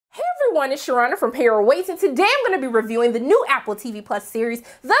everyone, it's Sharana from Payroll Waits, and today I'm going to be reviewing the new Apple TV Plus series,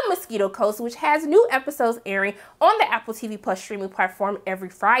 The Mosquito Coast, which has new episodes airing on the Apple TV Plus streaming platform every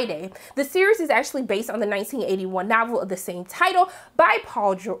Friday. The series is actually based on the 1981 novel of the same title by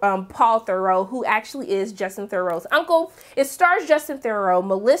Paul Theroux, who actually is Justin Theroux's uncle. It stars Justin Theroux,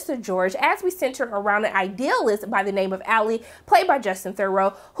 Melissa George, as we center around an idealist by the name of Allie, played by Justin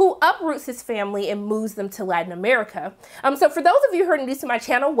Theroux, who uproots his family and moves them to Latin America. So for those of you who are new to my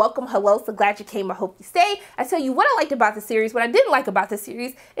channel, welcome, hello, so glad you came, I hope you stay. I tell you what I liked about the series, what I didn't like about the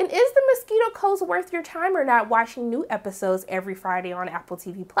series, and is the Mosquito Coast worth your time or not, watching new episodes every Friday on Apple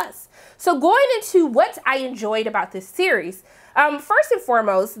TV Plus. So going into what I enjoyed about this series, first and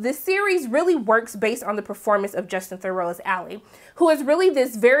foremost, this series really works based on the performance of Justin Theroux as Allie, who is really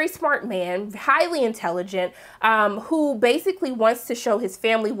this very smart man, highly intelligent, who basically wants to show his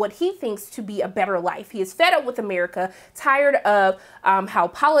family what he thinks to be a better life. He is fed up with America, tired of how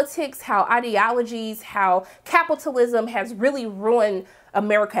politics, how ideologies, how capitalism has really ruined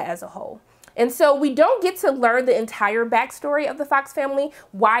America as a whole. And so we don't get to learn the entire backstory of the Fox family,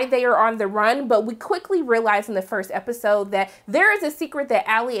 why they are on the run, but we quickly realize in the first episode that there is a secret that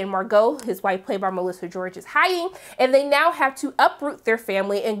Allie and Margot, his wife played by Melissa George, is hiding, and they now have to uproot their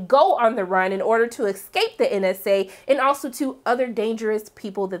family and go on the run in order to escape the NSA and also to other dangerous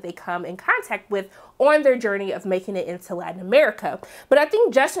people that they come in contact with on their journey of making it into Latin America. But I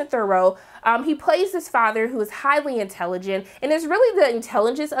think Justin Theroux, he plays this father who is highly intelligent, and it's really the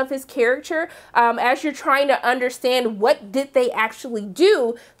intelligence of his character as you're trying to understand what did they actually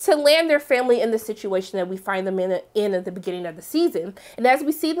do to land their family in the situation that we find them in at the beginning of the season. And as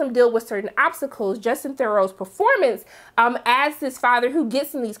we see them deal with certain obstacles, Justin Theroux's performance as this father who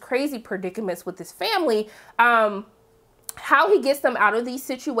gets in these crazy predicaments with his family, how he gets them out of these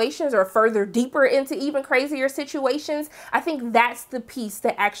situations or further deeper into even crazier situations, I think that's the piece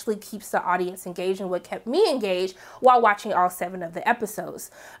that actually keeps the audience engaged and what kept me engaged while watching all 7 of the episodes.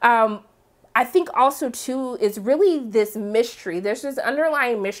 I think also too is really this mystery. There's this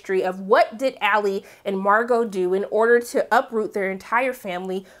underlying mystery of what did Allie and Margot do in order to uproot their entire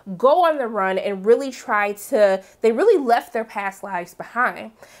family, go on the run, and really they really left their past lives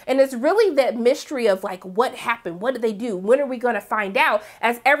behind. And it's really that mystery of like, what happened? What did they do? When are we going to find out?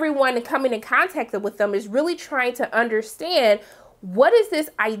 As everyone coming in contact with them is really trying to understand, what is this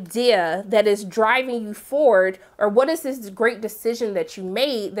idea that is driving you forward, or what is this great decision that you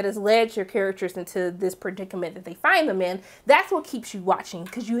made that has led your characters into this predicament that they find them in? That's what keeps you watching,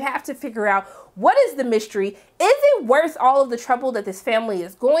 because you have to figure out, what is the mystery? Is it worth all of the trouble that this family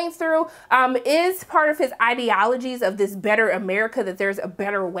is going through? Is part of his ideologies of this better America, that there's a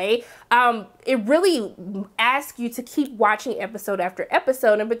better way? It really asks you to keep watching episode after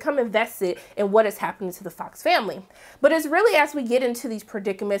episode and become invested in what is happening to the Fox family. But it's really as we get into these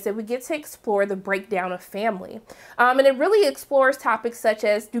predicaments that we get to explore the breakdown of family. And it really explores topics such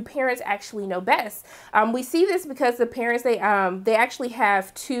as, do parents actually know best? We see this because the parents, they actually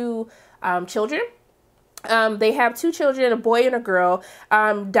have 2 children. They have 2 children, a boy and a girl,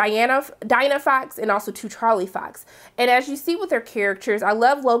 Dinah Fox, and also 2 Charlie Fox. And as you see with their characters, I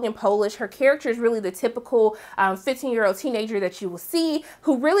love Logan Polish. Her character is really the typical 15-year-old teenager that you will see,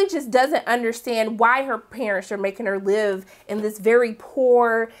 who really just doesn't understand why her parents are making her live in this very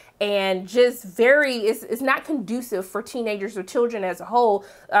poor and just it's not conducive for teenagers or children as a whole,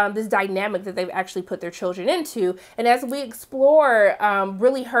 this dynamic that they've actually put their children into. And as we explore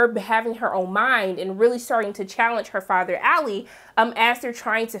really her having her own mind and really starting to challenge her father, Allie, as they're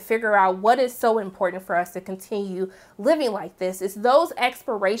trying to figure out what is so important for us to continue living like this. It's those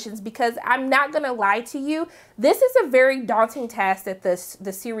explorations, because I'm not going to lie to you, this is a very daunting task that the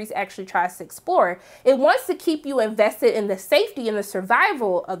series actually tries to explore. It wants to keep you invested in the safety and the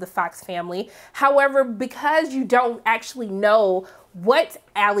survival of the Fox family. However, because you don't actually know what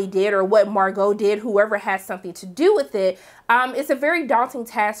Allie did or what Margot did, whoever has something to do with it, it's a very daunting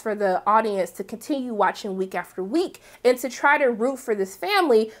task for the audience to continue watching week after week and to try to root for this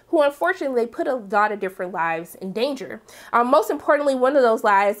family who, unfortunately, they put a lot of different lives in danger. Most importantly, one of those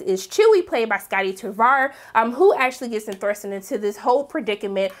lives is Chewie, played by Scotty Tervar, who actually gets thrust into this whole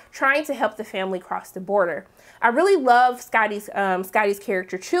predicament trying to help the family cross the border. I really love Scotty's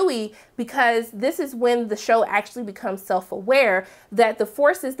character Chewie, because this is when the show actually becomes self-aware that the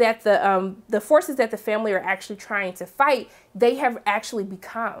forces that the family are actually trying to fight, they have actually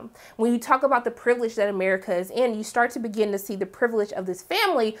become. When you talk about the privilege that America is in, you start to begin to see the privilege of this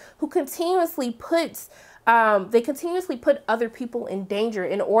family who continuously puts other people in danger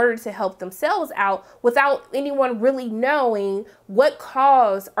in order to help themselves out without anyone really knowing what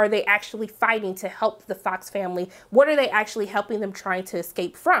cause are they actually fighting to help the Fox family. What are they actually helping them trying to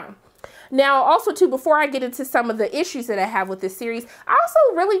escape from? Now, also too, before I get into some of the issues that I have with this series, I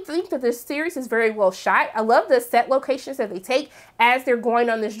also really think that this series is very well shot. I love the set locations that they take as they're going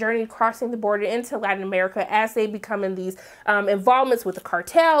on this journey, crossing the border into Latin America, as they become in these involvements with the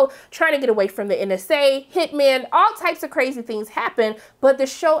cartel, trying to get away from the NSA, hitmen, all types of crazy things happen, but the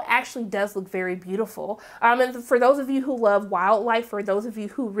show actually does look very beautiful. And for those of you who love wildlife, for those of you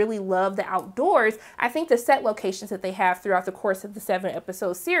who really love the outdoors, I think the set locations that they have throughout the course of the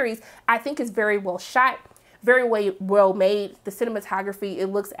 7-episode series, I think is very well shot, very well made. The cinematography, it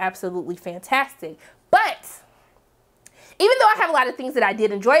looks absolutely fantastic. But even though I have a lot of things that I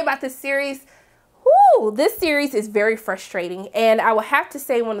did enjoy about this series, this series is very frustrating, and I will have to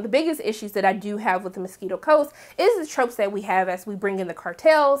say one of the biggest issues that I do have with the Mosquito Coast is the tropes that we have as we bring in the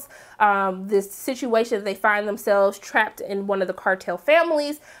cartels, this situation that they find themselves trapped in one of the cartel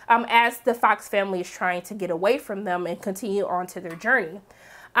families as the Fox family is trying to get away from them and continue on to their journey.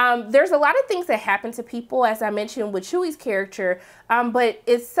 There's a lot of things that happen to people, as I mentioned with Chewie's character, but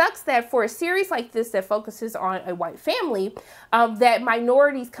it sucks that for a series like this that focuses on a white family, that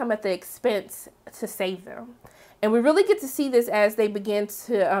minorities come at the expense to save them. And we really get to see this as they begin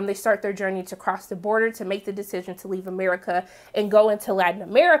to, they start their journey to cross the border, to make the decision to leave America and go into Latin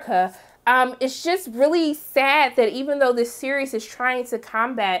America. It's just really sad that even though this series is trying to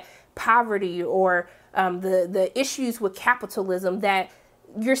combat poverty or the issues with capitalism, that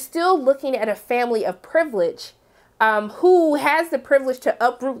you're still looking at a family of privilege who has the privilege to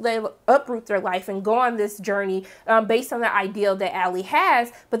uproot their life and go on this journey based on the ideal that Allie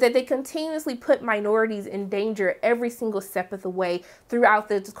has, but that they continuously put minorities in danger every single step of the way throughout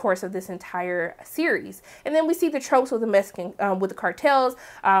the course of this entire series. And then we see the tropes with the Mexican, with the cartels,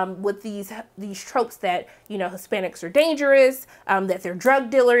 with these tropes that, you know, Hispanics are dangerous, that they're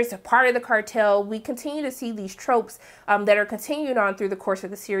drug dealers, a part of the cartel. We continue to see these tropes that are continued on through the course of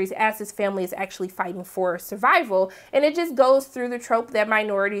the series as this family is actually fighting for survival. And it just goes through the trope that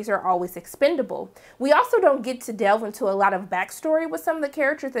minorities are always expendable. We also don't get to delve into a lot of backstory with some of the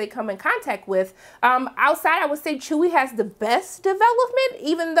characters that they come in contact with. Outside, I would say Chewie has the best development,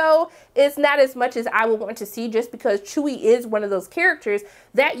 even though it's not as much as I would want to see, just because Chewie is one of those characters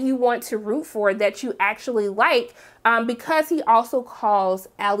that you want to root for, that you actually like, because he also calls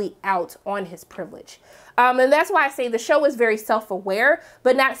Allie out on his privilege. And that's why I say the show is very self-aware,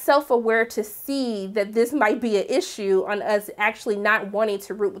 but not self-aware to see that this might be an issue on us actually not wanting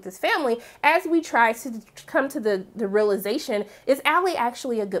to root with his family, as we try to come to the realization, is Allie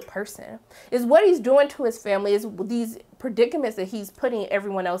actually a good person? Is what he's doing to his family, is these predicaments that he's putting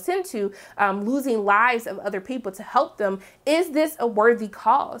everyone else into, losing lives of other people to help them, is this a worthy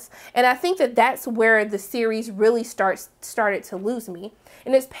cause? And I think that that's where the series really started to lose me.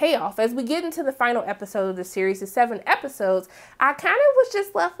 And its payoff, as we get into the final episode of the series, the 7 episodes, I kind of was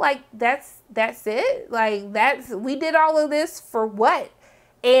just left like, that's it? Like, we did all of this for what?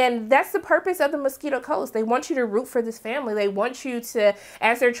 And that's the purpose of the Mosquito Coast. They want you to root for this family. They want you to,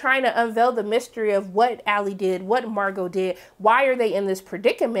 as they're trying to unveil the mystery of what Allie did, what Margot did, why are they in this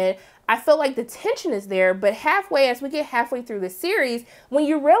predicament, I feel like the tension is there, but as we get halfway through the series, when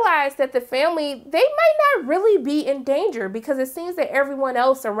you realize that the family, they might not really be in danger, because it seems that everyone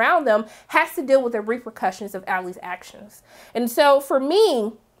else around them has to deal with the repercussions of Allie's actions. And so for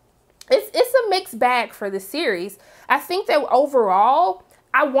me, it's a mixed bag for the series. I think that overall,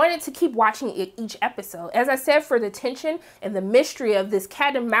 I wanted to keep watching each episode. As I said, for the tension and the mystery of this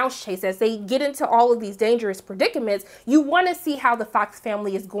cat and mouse chase, as they get into all of these dangerous predicaments, you want to see how the Fox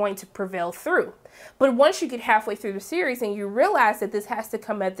family is going to prevail through. But once you get halfway through the series and you realize that this has to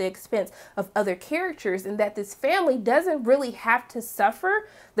come at the expense of other characters, and that this family doesn't really have to suffer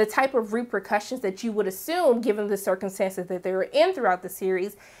the type of repercussions that you would assume given the circumstances that they were in throughout the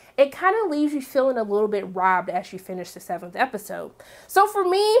series, it kind of leaves you feeling a little bit robbed as you finish the 7th episode. So for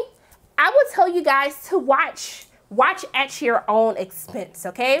me, I would tell you guys to watch at your own expense,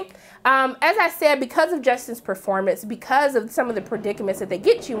 okay? As I said, because of Justin's performance, because of some of the predicaments that they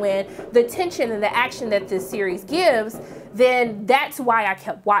get you in, the tension and the action that this series gives, then that's why I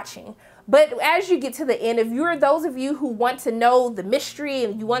kept watching. But as you get to the end, if you're those of you who want to know the mystery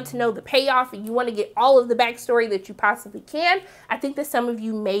and you want to know the payoff and you want to get all of the backstory that you possibly can, I think that some of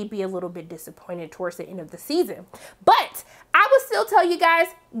you may be a little bit disappointed towards the end of the season. But I would still tell you guys,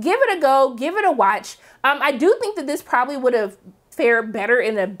 give it a go, give it a watch. I do think that this probably would have fare better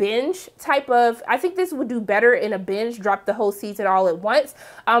in a binge type of, I think this would do better in a binge, drop the whole season all at once.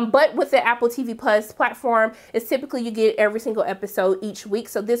 But with the Apple TV Plus platform, it's typically you get every single episode each week.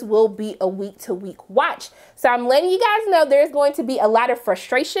 So this will be a week-to-week watch. So I'm letting you guys know there's going to be a lot of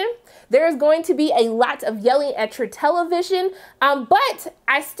frustration. There's going to be a lot of yelling at your television. But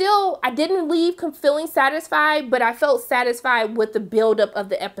I didn't leave feeling satisfied, but I felt satisfied with the buildup of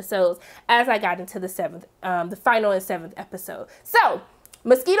the episodes as I got into the final and seventh episode. So,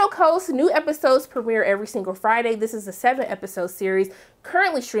 Mosquito Coast, new episodes premiere every single Friday. This is a 7-episode series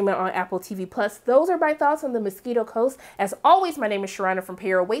currently streaming on Apple TV Plus. Those are my thoughts on the Mosquito Coast. As always, my name is Sharana from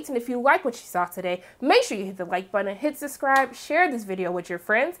Payroll Waits, and if you like what you saw today, make sure you hit the like button, hit subscribe, share this video with your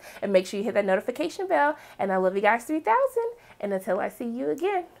friends, and make sure you hit that notification bell. And I love you guys 3000. And until I see you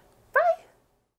again, bye.